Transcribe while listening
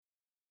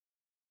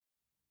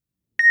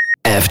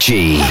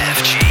FG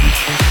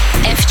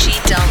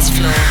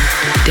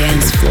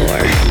Dance Floor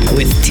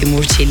with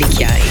Timur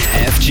Çelikyay.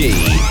 FG.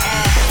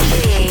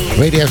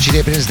 Radio FG'de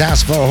hepiniz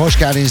Dance Floor'a hoş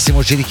geldiniz.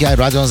 Timur Çelikyay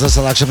radyonuzda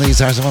salı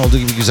akşamındayız. Her zaman olduğu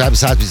gibi güzel bir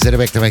saat bizleri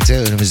beklemekte.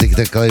 Önümüzdeki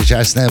dakikalar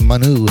içerisinde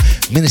Manu,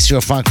 Ministry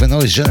of Funk ve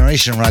Noise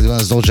Generation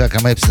radyonuzda olacak.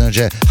 Ama hepsinden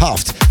önce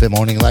Haft ve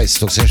Morning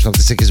Lights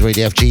 93.8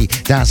 Radio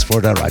FG Dance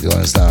Floor'da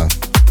radyonuzda.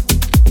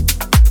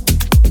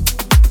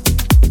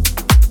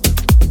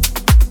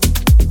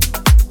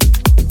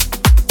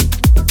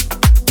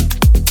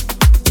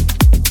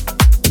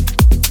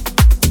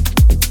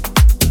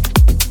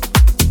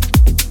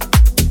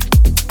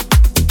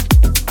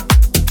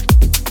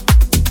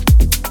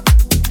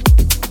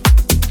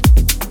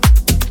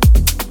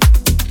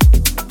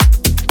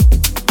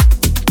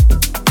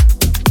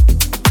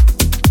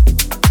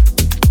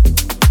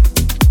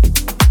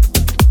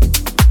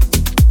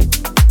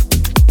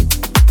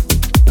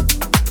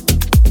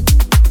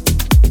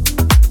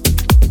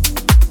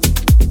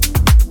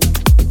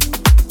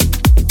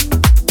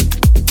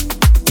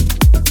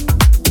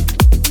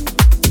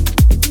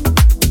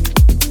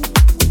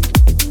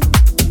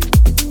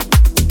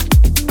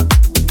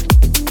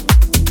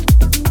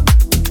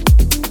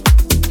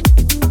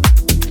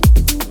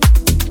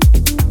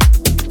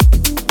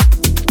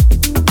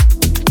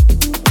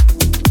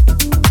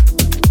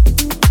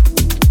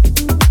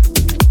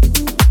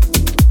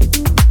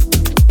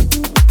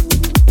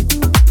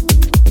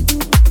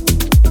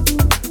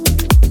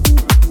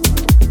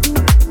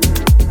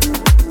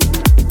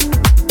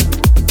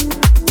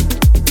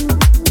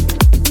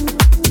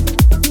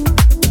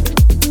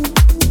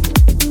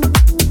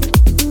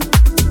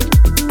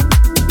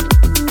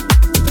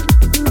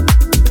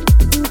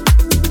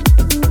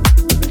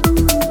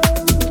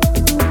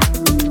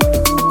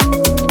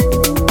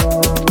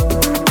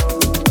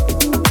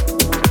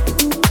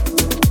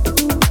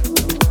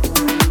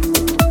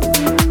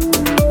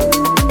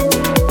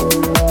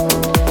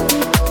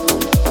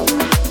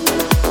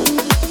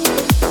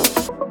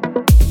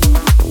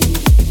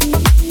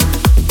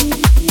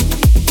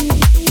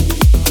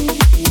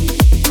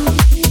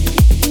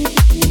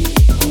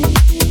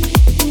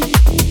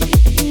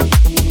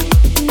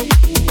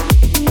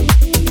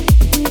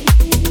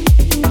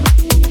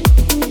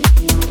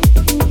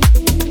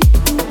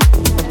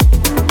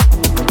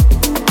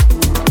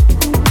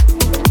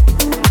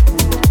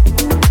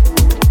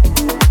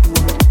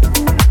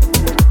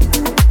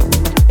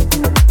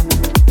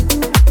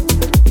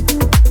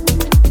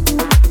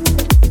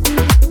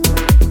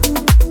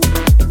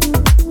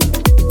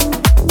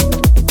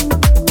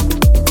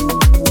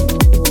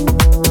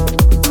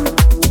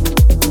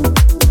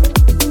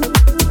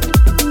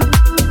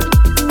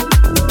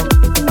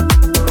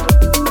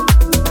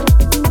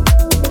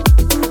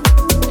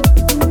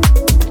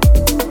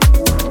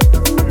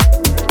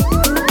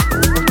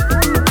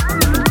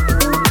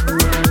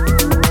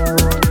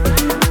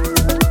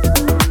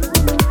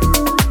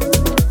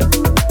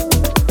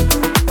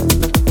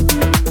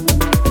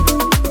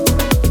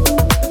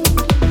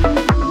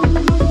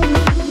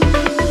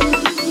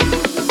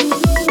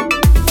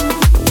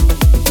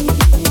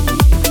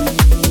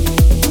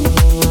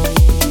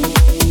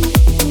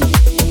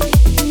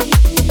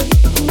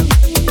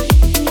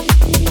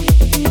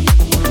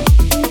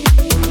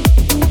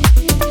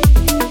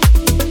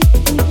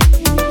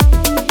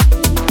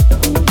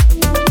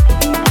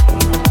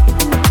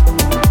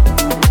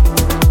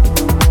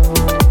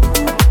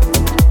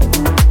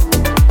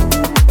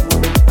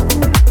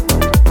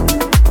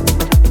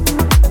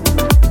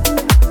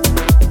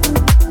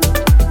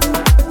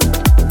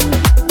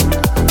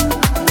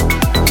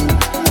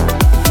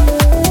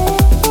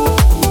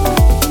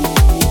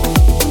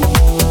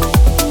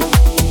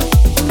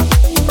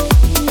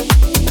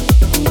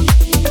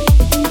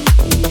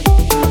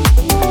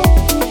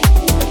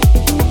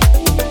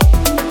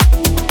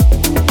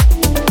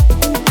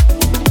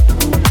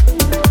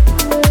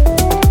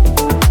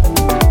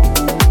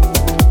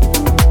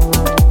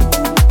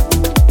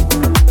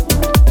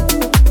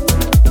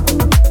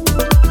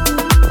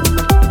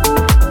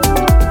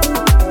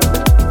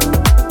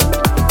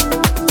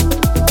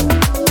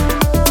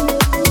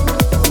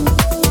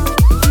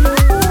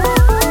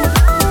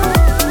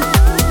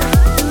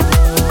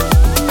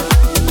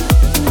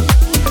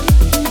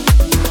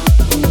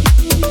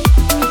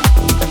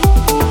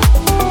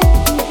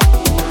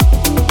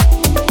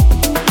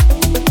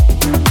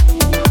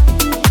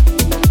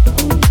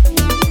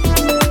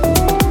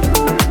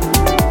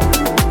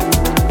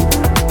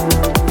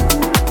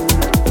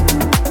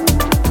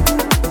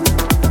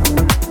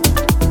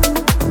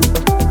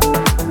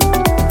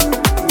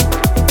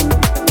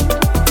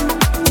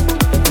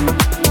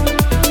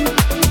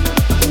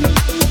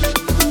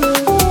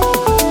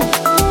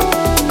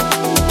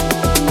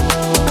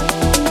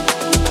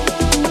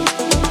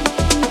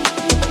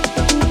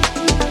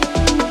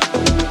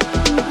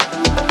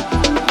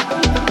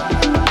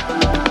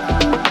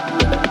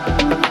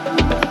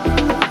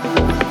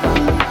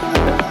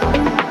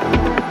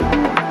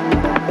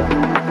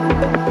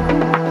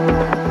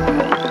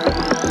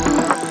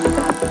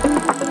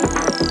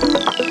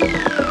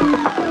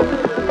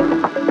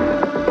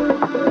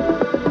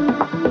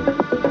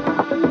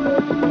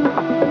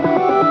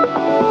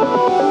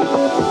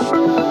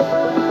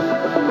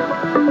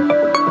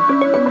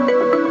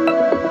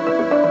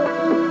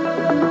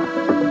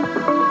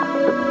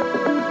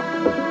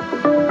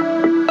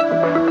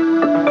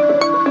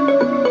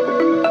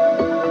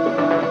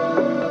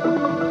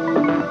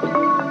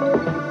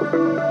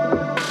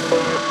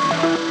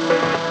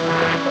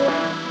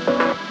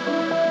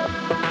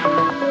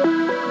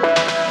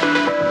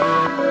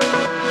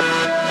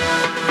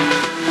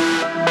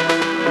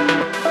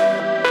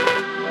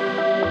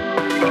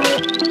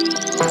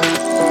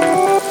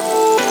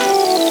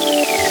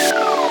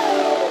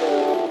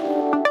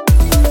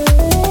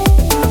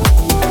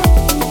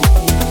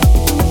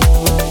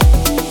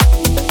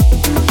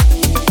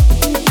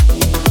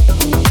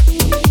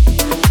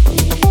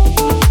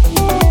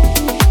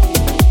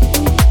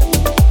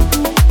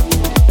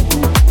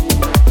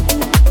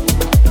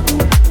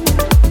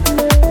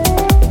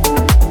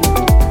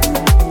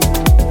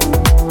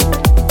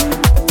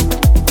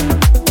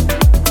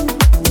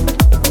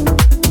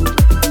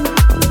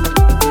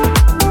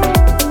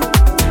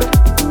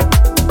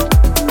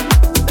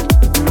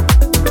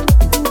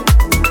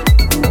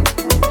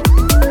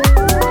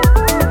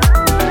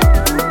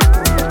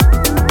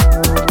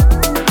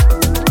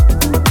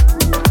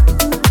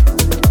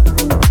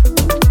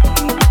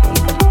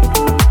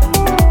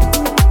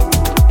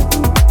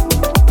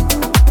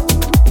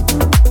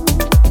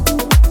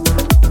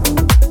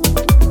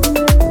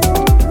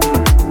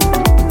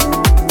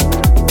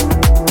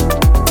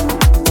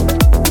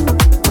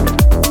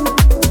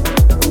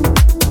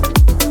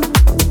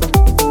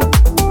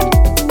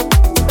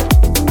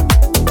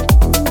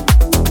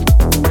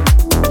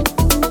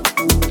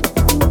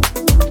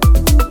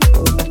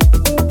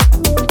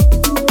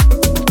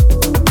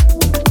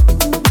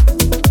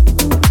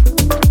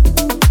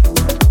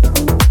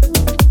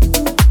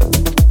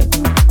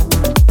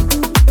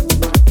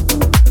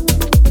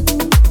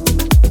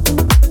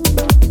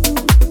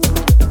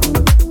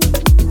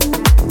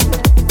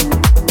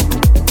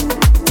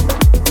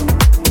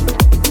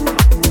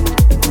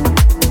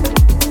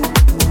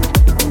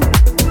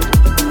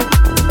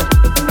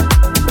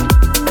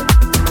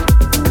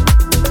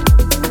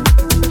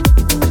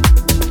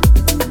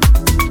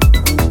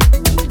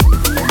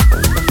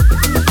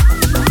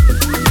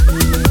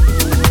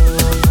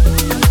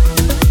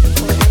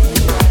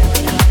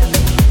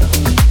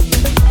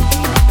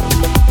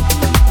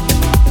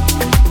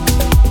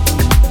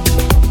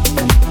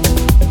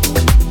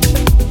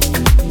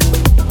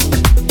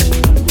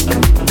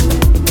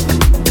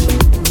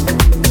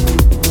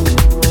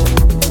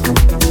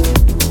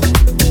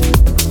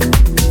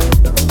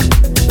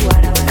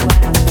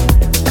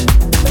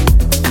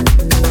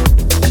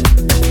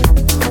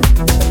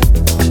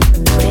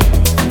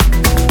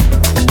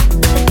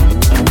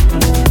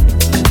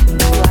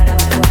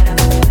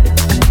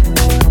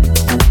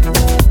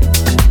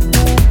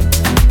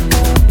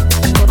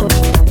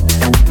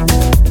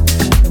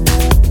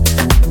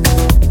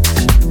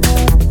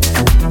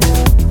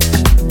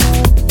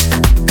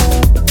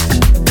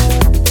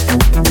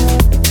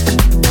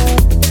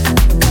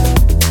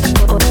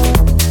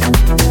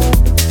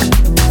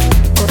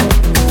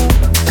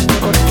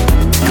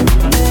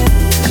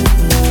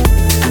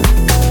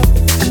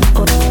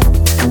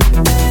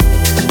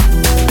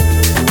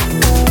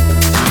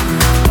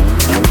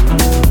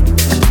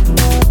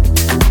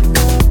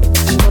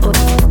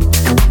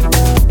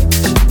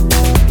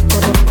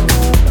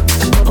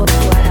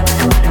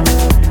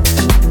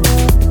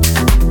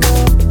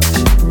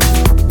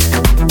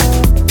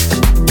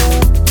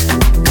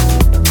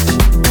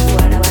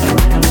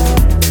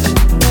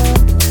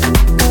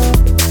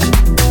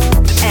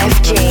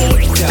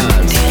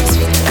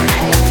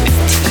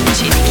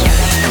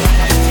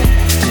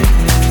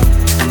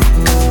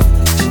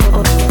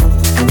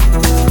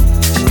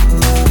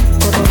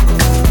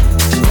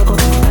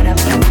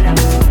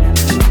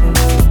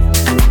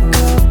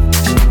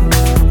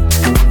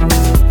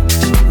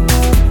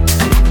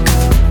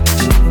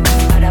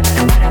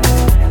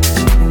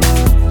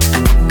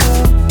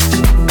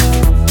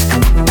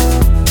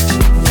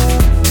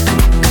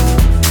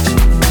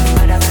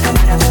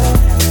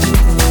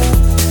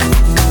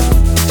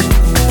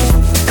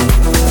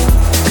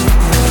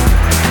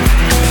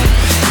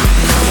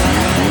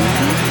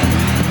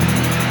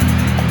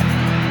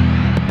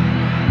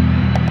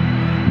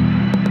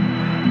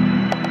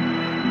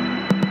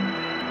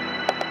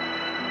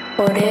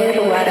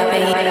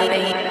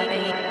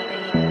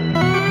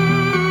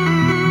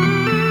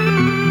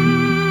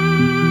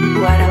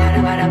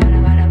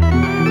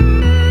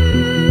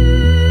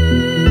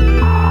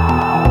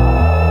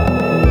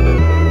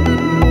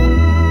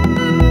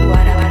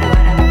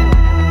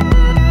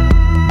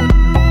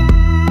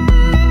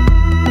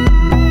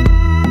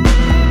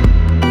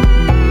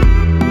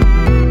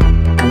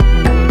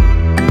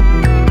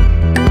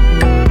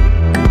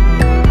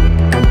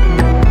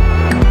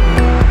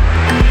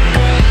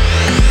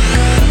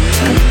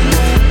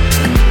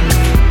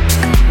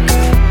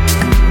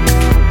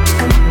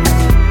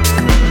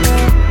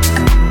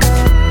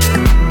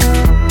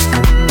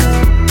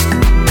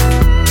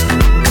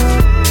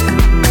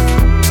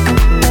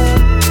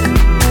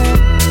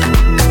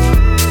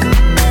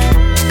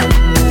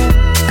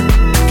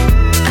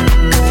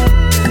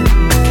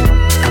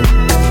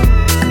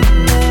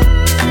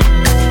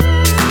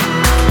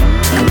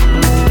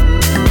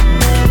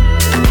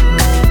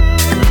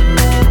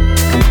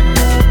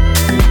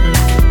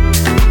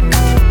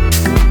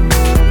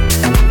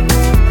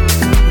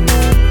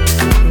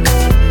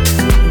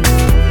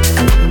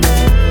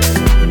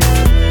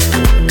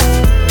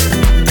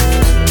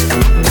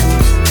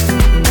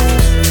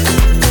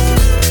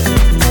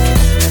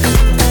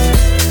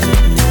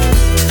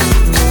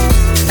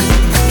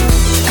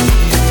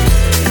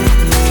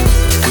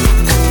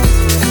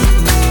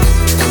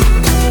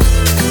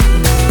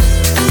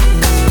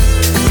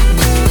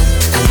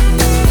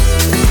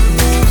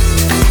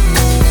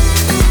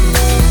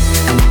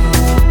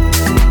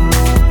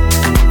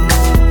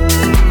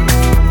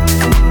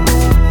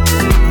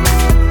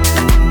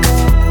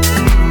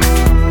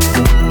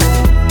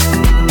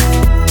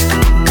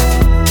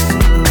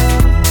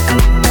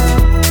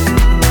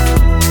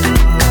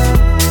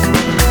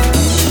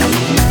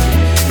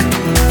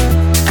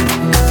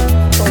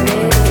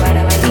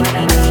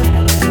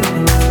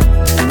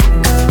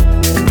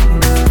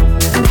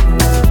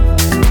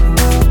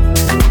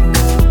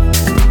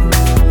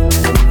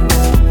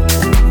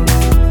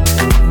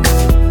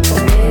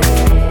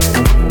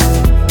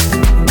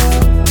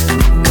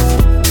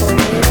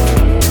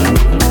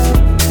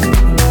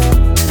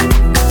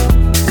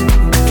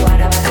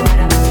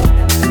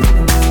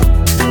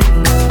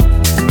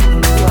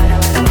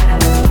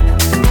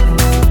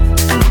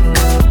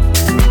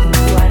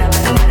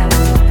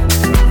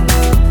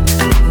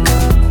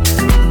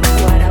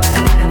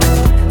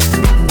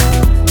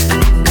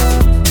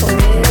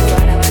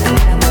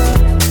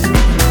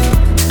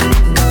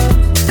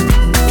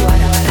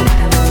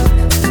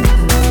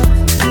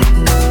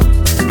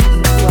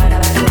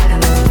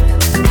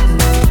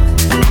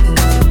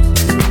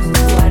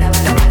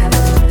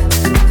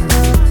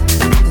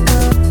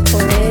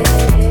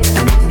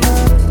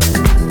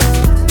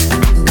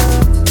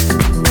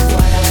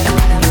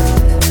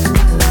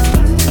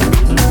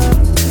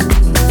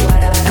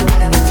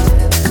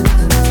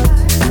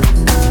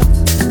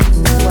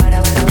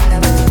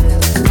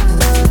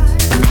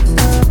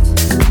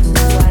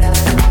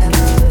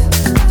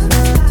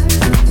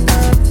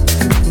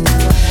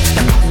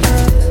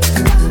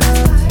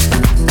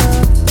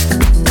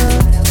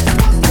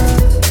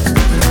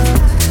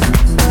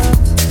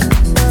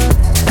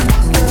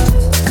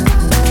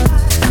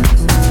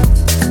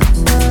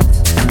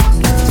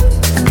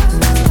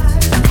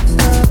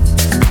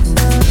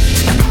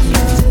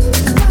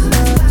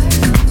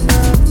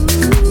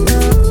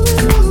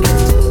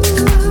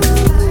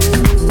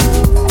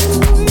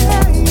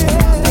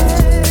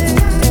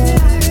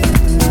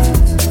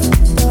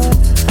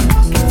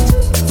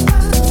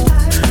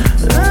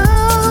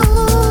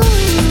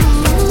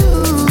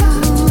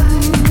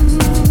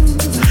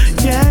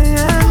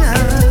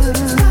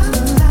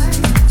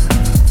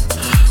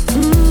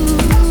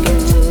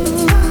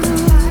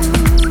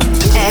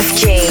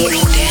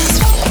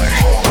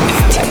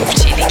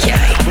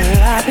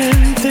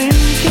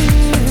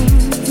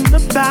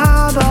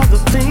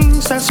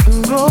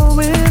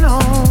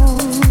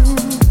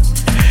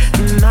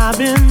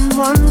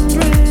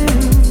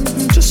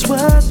 wondering just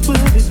what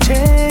would it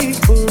take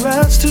for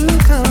us to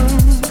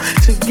come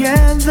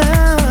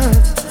together.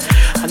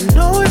 I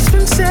know it's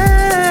been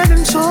said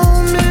in so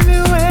many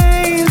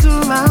ways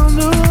around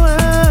the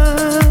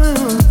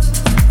world,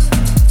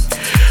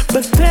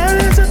 but there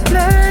is a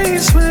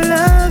place where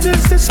love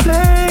is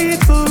displayed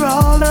for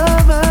all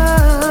of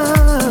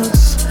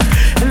us,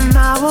 and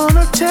I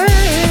wanna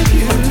take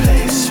you to a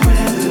place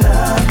where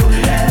love will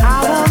never I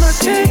wanna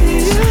take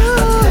you.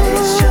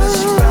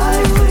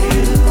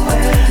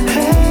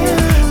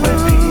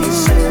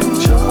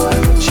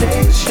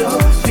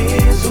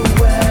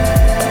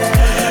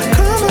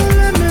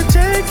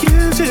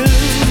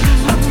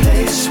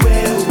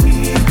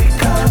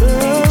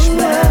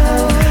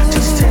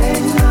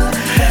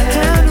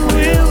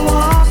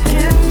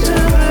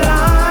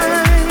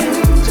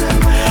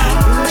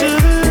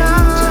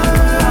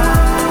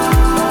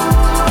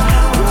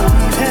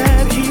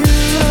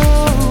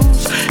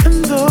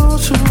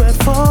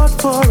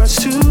 For us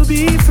to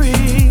be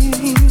free,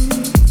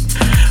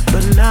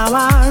 but now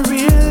I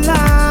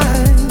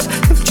realize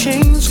if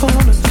change's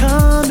gonna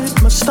come,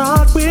 it must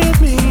start with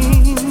me.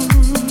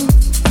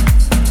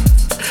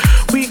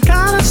 We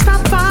gotta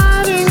stop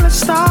fighting, let's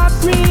start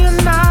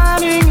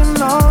reuniting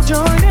and all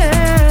join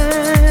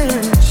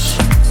hands.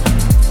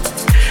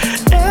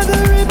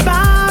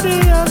 Everybody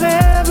of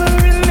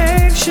every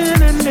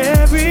nation and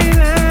every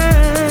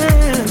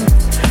land,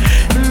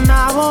 and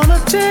I wanna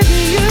take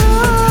you.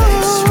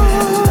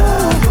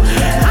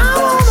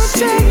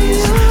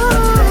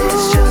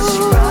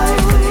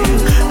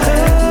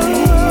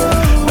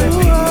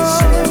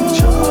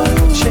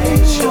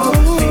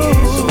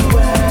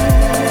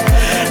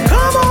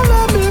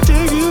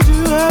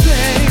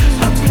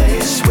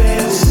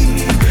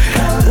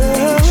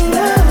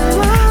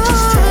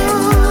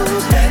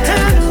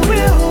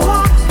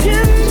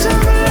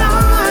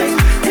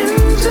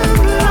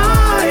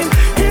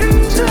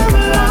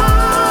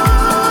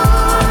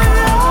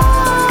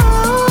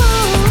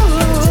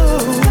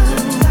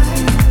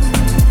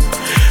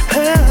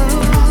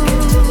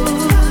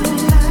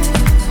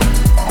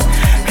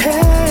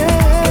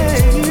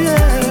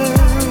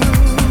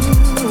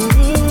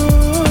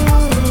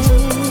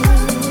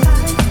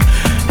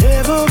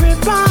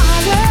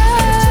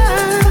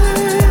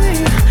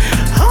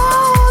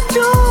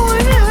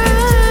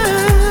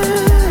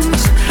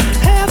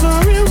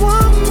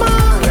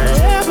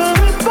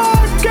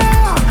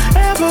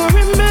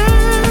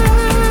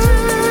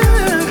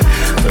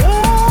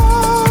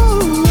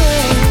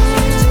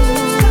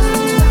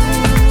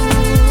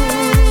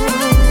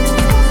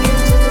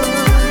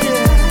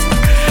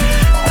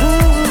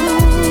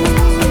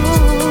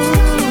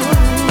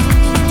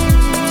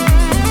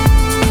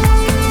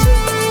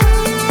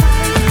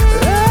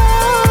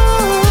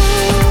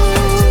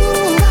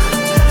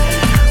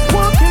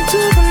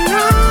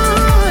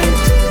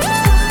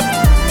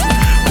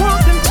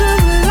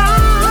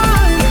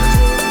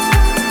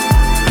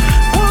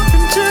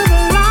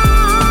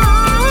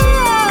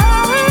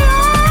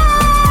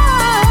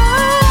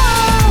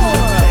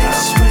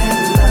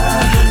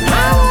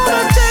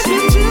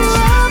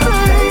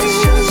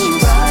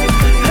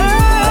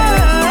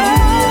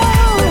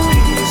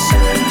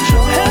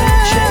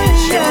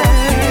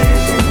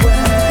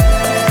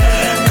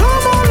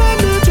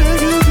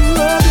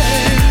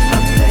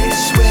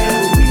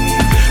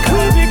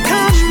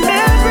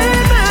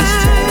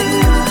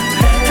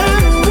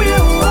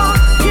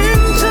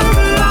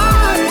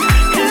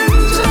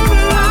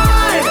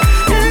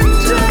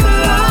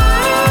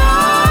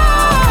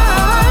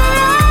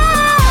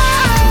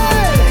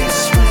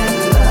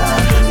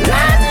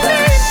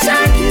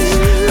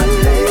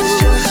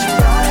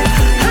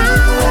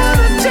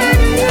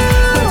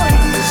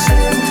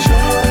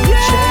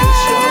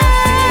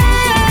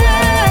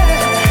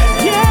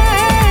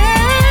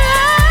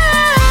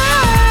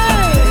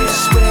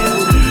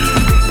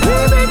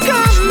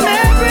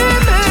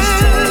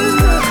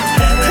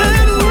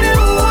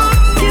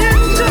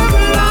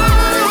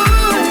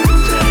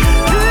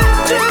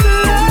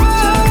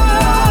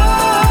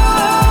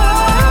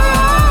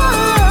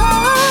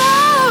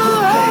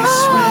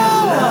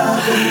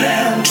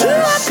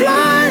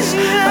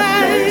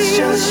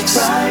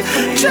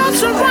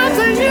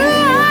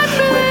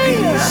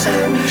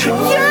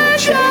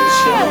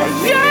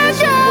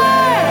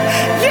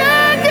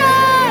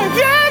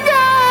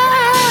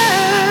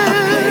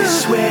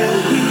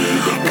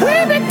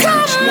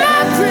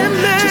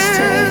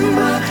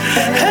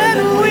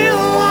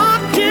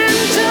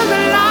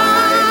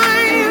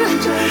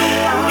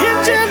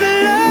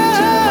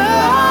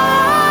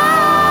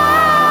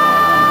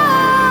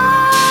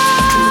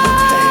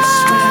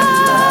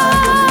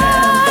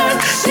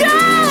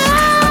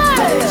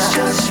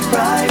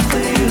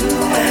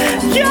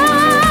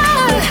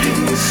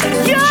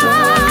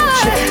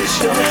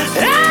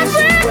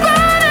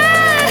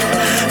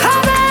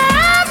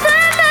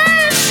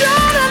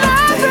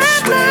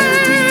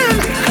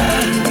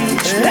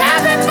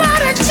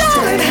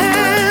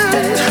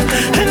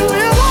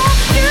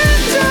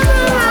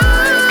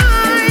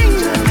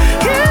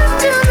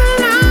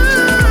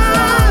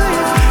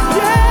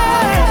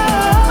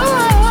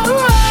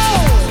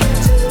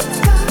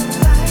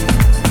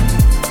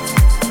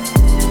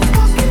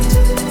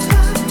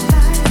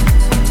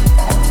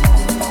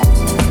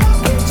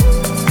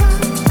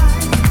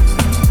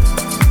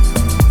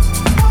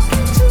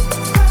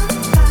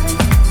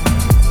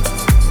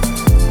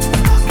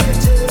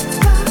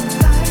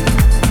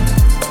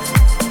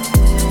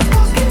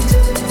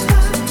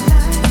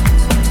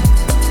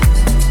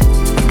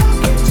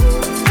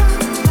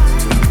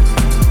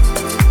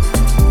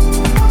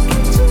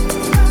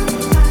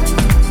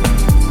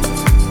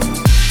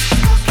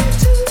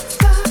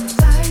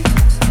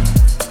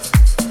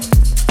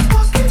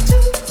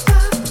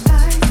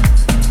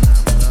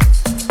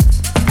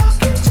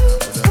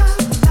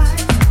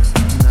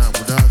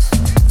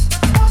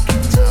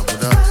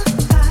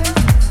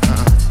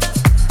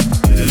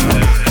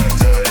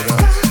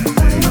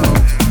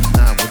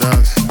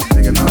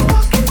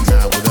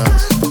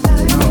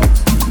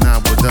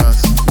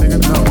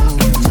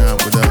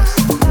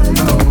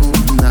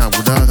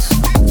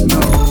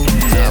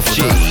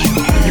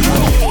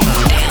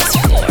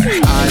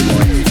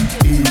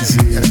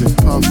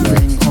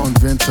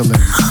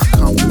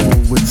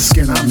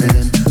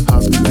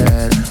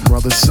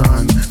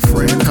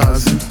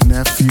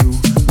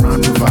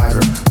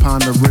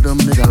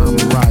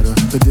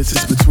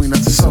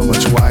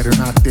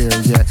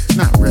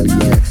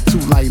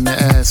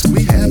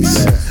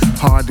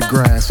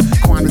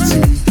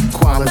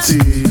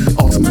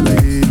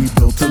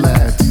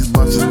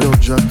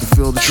 just to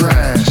fill the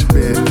trash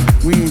bit.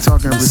 We ain't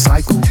talking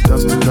recycle,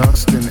 dust to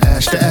dust and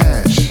ash to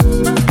ash.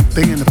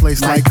 They in a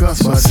place like us,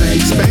 but same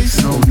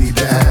space, no need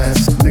to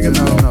ask. Nigga,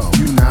 no,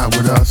 you not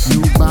with us. You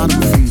bottom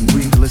feeding,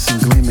 we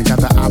glisten gleaming. Got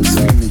the ops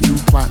scheming, you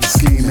plotting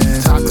scheming.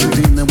 Toxic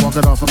demon, walk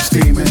it off, I'm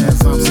steaming. As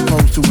I'm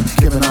supposed to,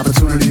 giving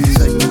opportunities.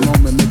 Take the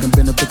moment, make them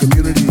benefit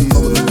communities.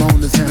 Over the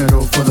phone, it's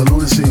antidote for the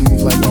lunacy.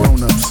 Move like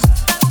grown-ups.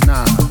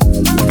 Nah,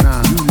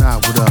 you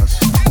not with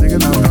us. Nigga,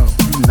 no,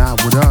 you not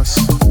with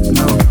us.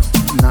 No,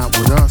 you not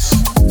with us.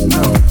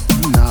 No,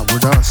 you not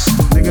with us.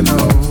 Nigga, no,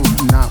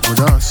 you not with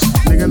us.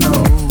 Nigga, no,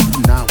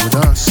 you not with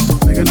us.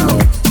 Nigga, no.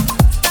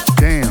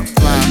 Damn,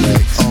 fly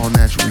mix, all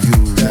natural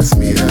hues. That's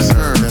me, that's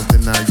her, that's the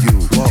not you.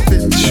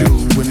 Fit the shoe,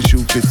 when the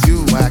shoe fits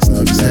you. Wax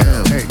nugs as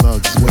hell, hey,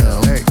 lugs as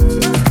well. Hey,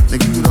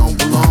 nigga, you don't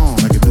belong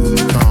like a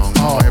doodle thong.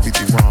 All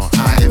everything wrong.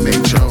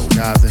 IMHO,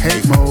 guys in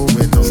hate mode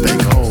with no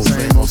stakeholders.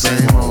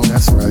 Same old,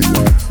 that's right.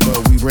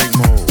 But we break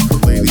mold.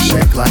 The ladies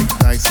shake like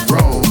dice and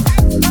roll.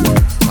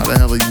 Why the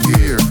hell are you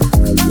here?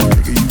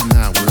 Nigga, you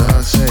not with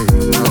us. Hey,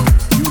 no,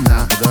 you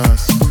not with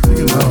us.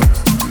 Nigga, no,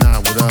 you not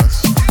with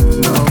us.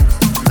 No,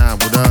 not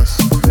with us.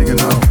 Nigga,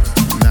 no,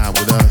 you not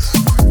with us.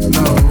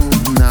 No,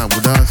 you not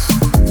with us.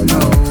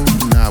 No,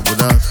 you not with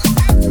us.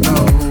 No,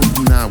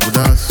 you not with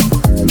us.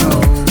 No,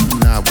 you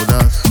not with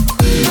us.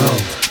 No,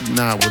 you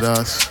not with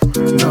us.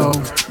 No,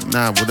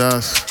 not with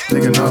us.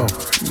 Nigga, no,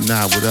 you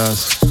not with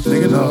us.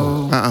 Nigga,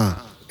 no.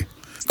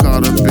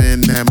 Caught up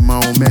in that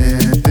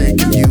moment,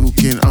 thinking you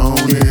can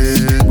own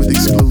it with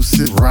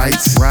exclusive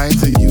rights, right?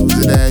 To use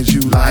it as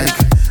you like.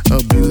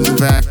 Abusive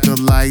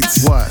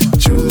acolytes, what?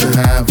 Choose to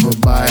have a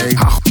bite.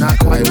 Not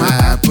quite my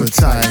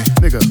appetite.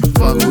 Nigga,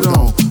 fuck who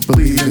don't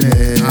believe in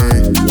it.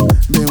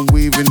 Been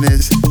weaving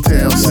this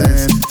tail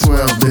since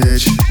 12,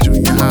 bitch.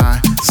 Junior high,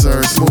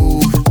 sir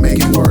smooth,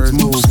 making words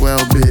move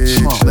swell,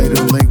 bitch.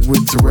 Later linked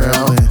with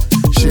Terrell and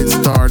shit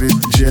started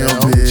to jail,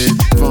 bitch.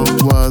 Funk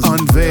was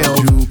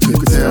unveiled, you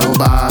could tell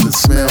by the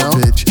smell,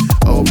 bitch.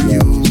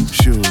 OBU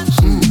shoes,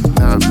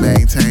 not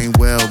maintained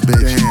well,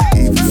 bitch.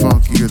 Even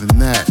funkier than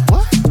that.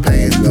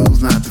 Paying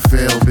dues not to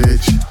fail,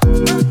 bitch.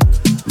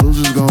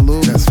 Losers gon'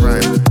 lose, that's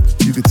right.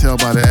 You can tell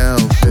by the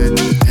L's, bitch.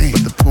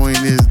 But the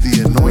point is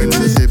the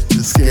anointing tip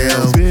the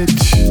scales,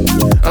 bitch.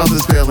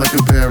 Others fail like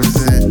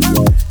comparison.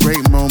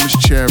 Great moments,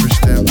 cherish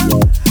them.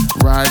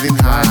 Riding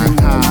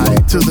high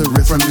to the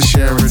wrist from the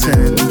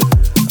Sheraton.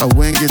 A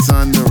wing gets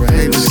under a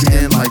hater's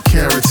skin like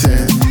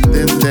keratin.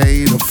 Then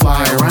they to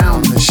fly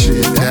around the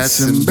shit. That's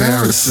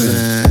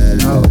embarrassing.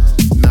 No,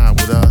 not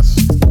with us.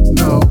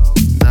 No,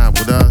 not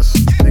with us.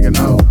 Nigga,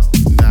 no,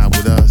 not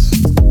with us.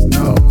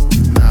 No,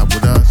 not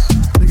with us.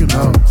 Nigga,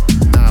 no,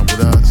 not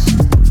with us.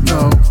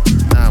 No,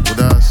 not with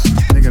us.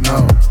 Nigga,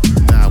 no,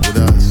 not with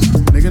us.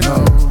 Nigga,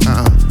 no.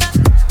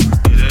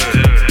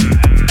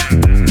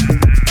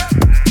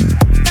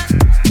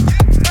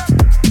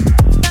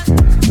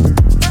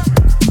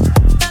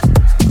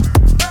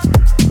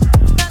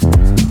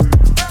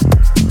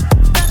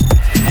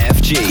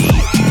 FG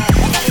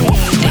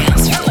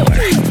Dance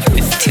Floor.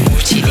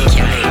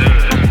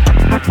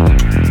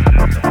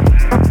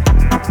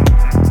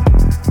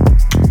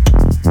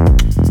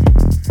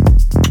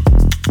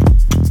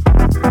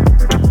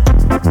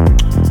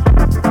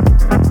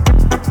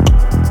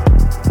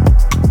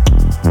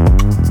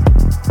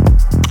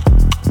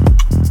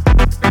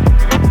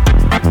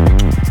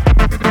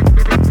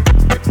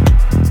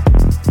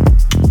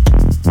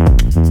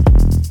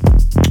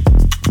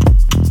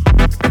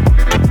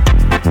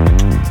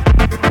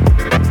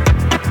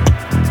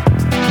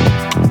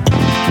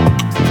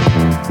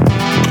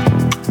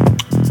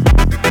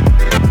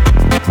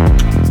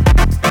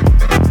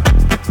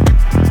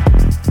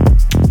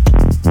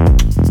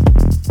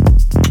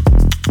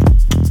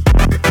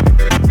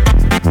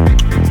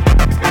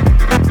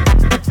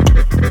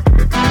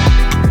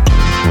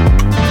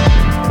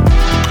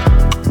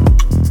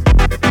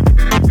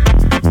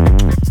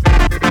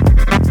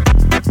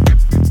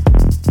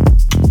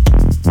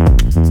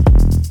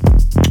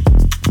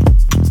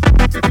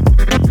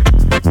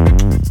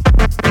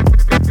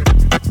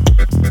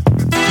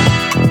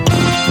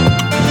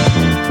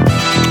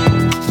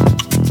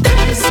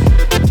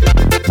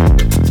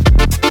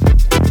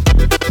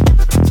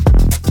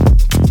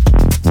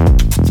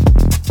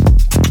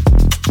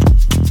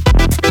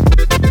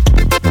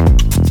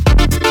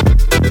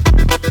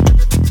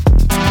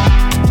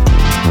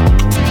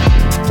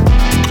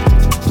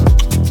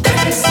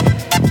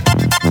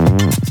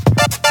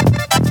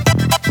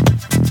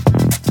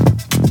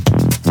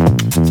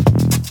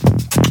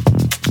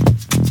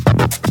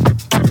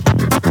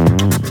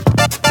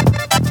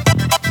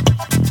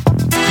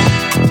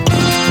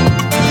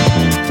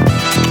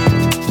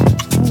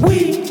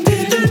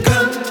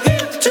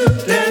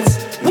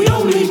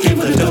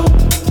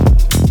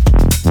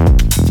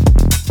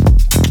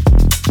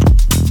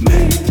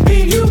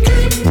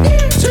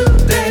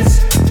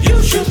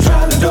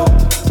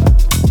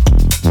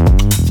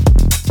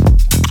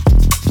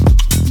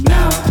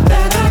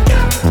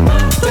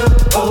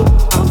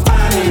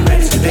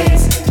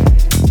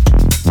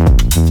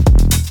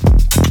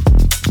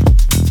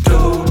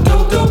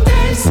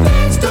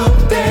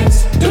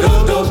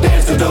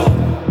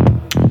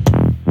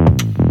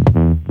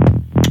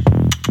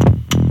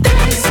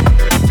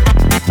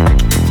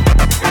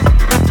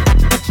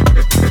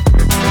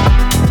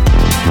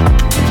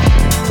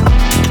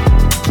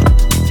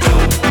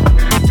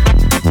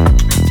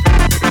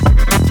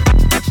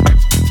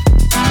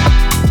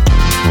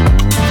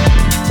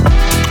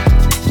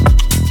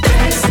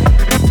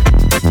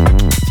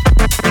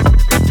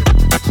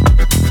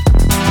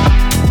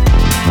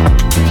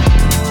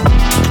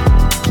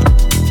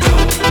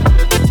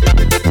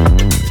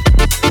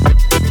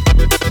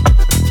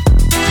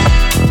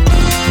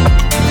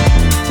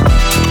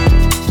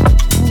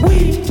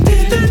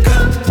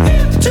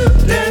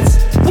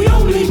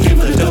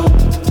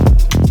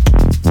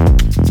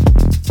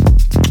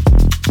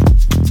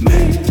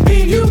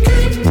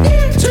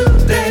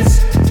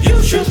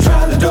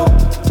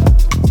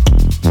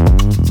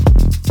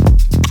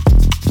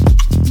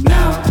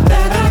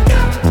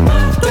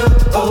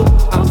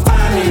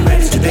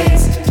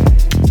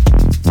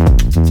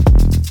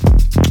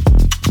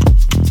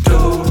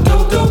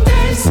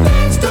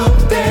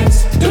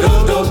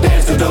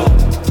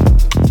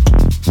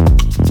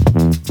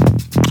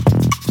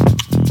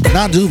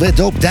 Nandu ve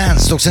Dope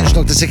Dance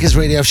 93.8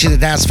 Radio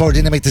FG'de Dance for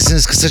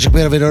dinlemektesiniz. Kısacık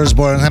bir ara veriyoruz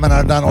bu arada. Hemen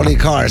ardından Oli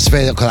Cars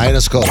ve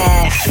Kaleidoscope.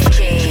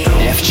 FGDF.